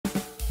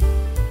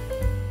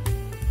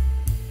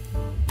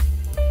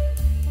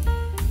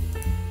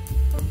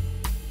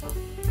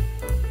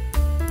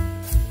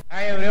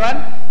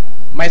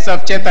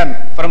Myself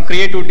Chetan from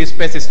Creative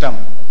Display System.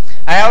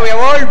 I have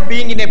evolved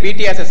being in a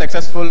BT as a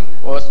successful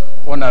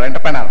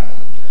entrepreneur.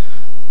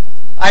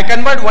 I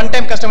convert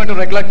one-time customer to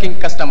regular king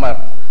customer.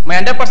 My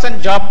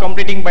 100% job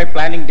completing by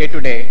planning day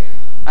to day.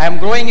 I am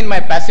growing in my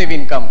passive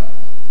income.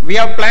 We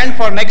have planned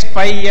for next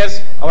 5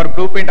 years our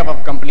blueprint of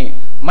our company.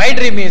 My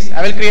dream is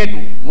I will create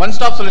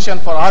one-stop solution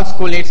for all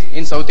school needs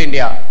in South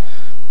India.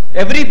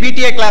 Every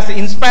BTA class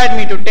inspired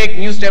me to take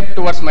new step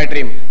towards my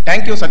dream.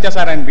 Thank you, Sathya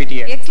sir and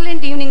BTA.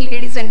 Excellent evening,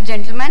 ladies and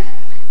gentlemen.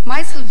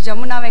 Myself,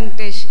 Jamuna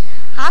Venkatesh.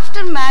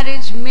 After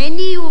marriage,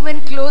 many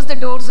women close the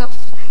doors of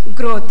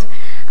growth.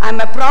 I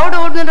am a proud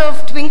owner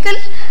of Twinkle,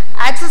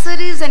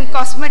 accessories and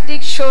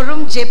cosmetic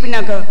showroom, JP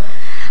Nagar.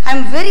 I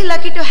am very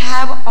lucky to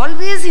have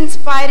always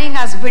inspiring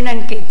husband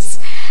and kids.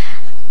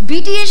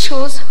 BTA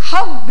shows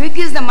how big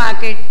is the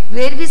market,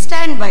 where we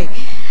stand by,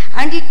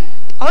 and it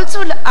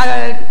also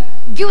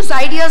gives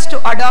ideas to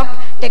adopt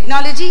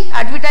technology,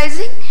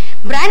 advertising,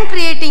 brand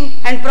creating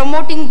and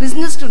promoting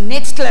business to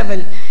next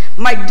level.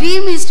 My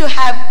dream is to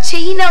have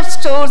chain of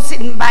stores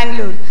in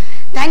Bangalore.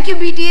 Thank you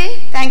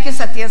BTA, thank you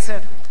Sathya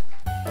sir.